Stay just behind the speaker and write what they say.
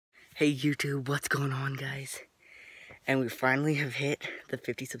Hey YouTube, what's going on, guys? And we finally have hit the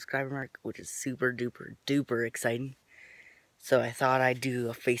 50 subscriber mark, which is super duper exciting. So I thought I'd do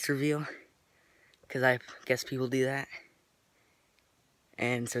a face reveal, because I guess people do that.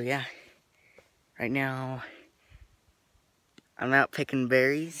 And so yeah, right now I'm out picking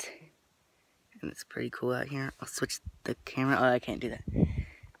berries, and it's pretty cool out here. I'll switch the camera. Oh, I can't do that.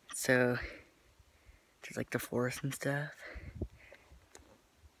 So there's like the forest and stuff.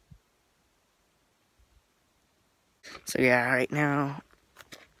 So yeah, right now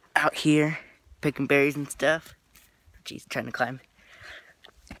out here picking berries and stuff. Jeez, trying to climb.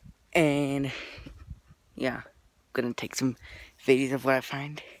 And yeah, I'm gonna take some videos of what I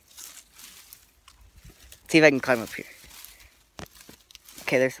find. See if I can climb up here.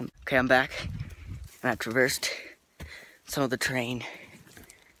 Okay, there's some. Okay, I'm back. And I've traversed some of the terrain.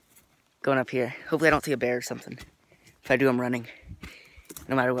 Going up here. Hopefully I don't see a bear or something. If I do, I'm running.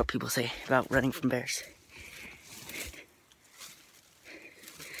 No matter what people say about running from bears.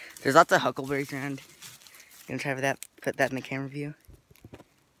 There's lots of huckleberries around. Gonna try for that, put that in the camera view.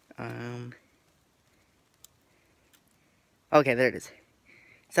 Okay, there it is.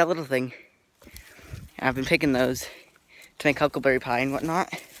 It's that little thing. I've been picking those to make huckleberry pie and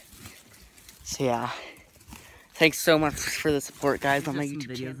whatnot. So yeah. Thanks so much for the support, guys, on my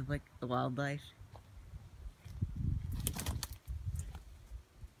YouTube channel. Videos of like the wildlife.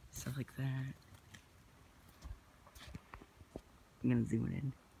 Stuff like that. I'm gonna zoom it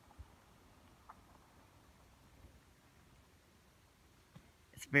in.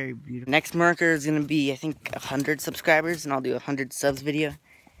 It's very beautiful. Next marker is gonna be, I think, 100 subscribers, and I'll do a 100 subs video.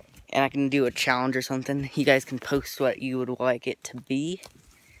 And I can do a challenge or something. You guys can post what you would like it to be.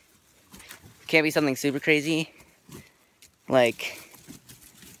 Can't be something super crazy, like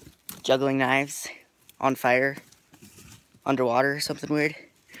juggling knives on fire, underwater, something weird.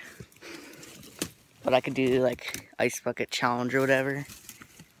 But I could do like ice bucket challenge or whatever.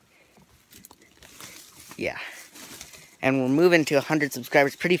 Yeah. And we're moving to 100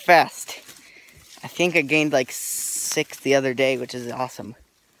 subscribers pretty fast. I think I gained like 6 the other day, which is awesome.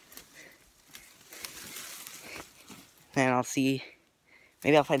 And I'll see,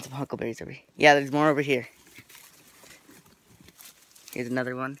 maybe I'll find some huckleberries over here. Yeah, there's more over here. Here's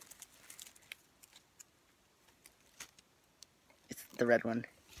another one. It's the red one.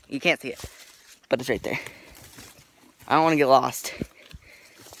 You can't see it, but it's right there. I don't want to get lost.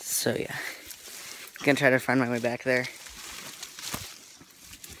 So yeah, I'm gonna try to find my way back there.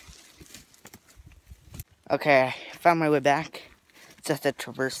 Okay, I found my way back. Just have to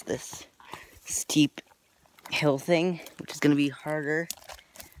traverse this steep hill thing, which is gonna be harder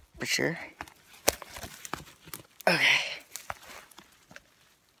for sure. Okay.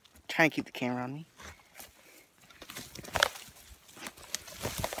 Trying to keep the camera on me.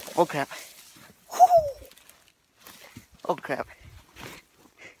 Oh crap. Woo! Oh crap.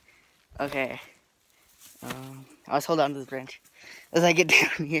 Okay. I'll just hold on to this branch as I get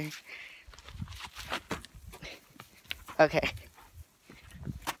down here. Okay.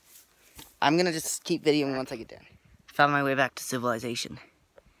 I'm gonna just keep videoing once I get down. Found my way back to civilization.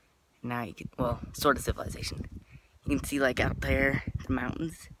 Now you can, well, sort of civilization. You can see like out there, the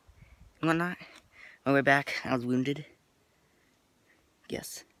mountains and whatnot. My way back, I was wounded.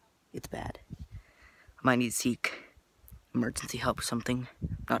 Yes, it's bad. I might need to seek emergency help or something.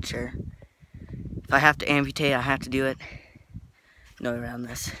 Not sure. If I have to amputate, I have to do it. No way around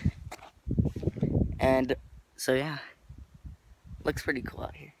this. And so yeah, looks pretty cool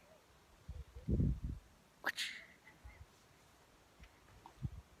out here.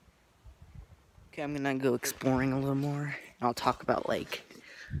 Okay, I'm gonna go exploring a little more, and I'll talk about like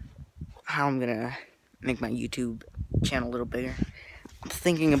how I'm gonna make my YouTube channel a little bigger. I'm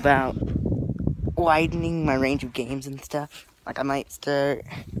thinking about widening my range of games and stuff. Like I might start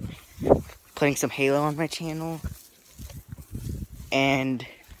putting some Halo on my channel. And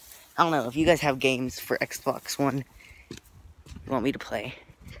I don't know, if you guys have games for Xbox One you want me to play,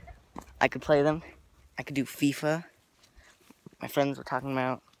 I could play them. I could do FIFA. My friends were talking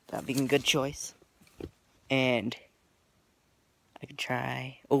about that being a good choice. And I could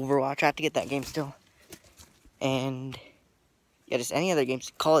try Overwatch. I have to get that game still. And yeah, just any other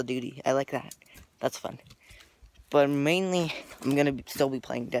games. Call of Duty. I like that. That's fun. But mainly, I'm going to still be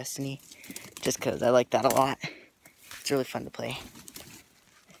playing Destiny. Just because I like that a lot. It's really fun to play.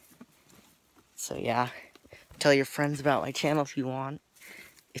 So yeah. Tell your friends about my channel if you want.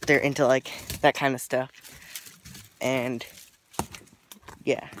 If they're into like that kind of stuff. And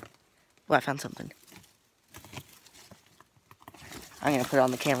yeah. Well, I found something. I'm going to put it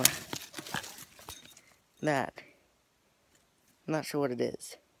on the camera. That. I'm not sure what it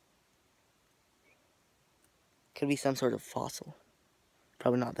is. Could be some sort of fossil.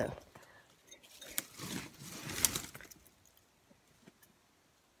 Probably not though.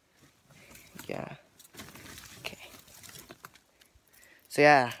 Yeah. Okay. So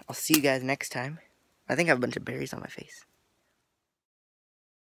yeah, I'll see you guys next time. I think I have a bunch of berries on my face.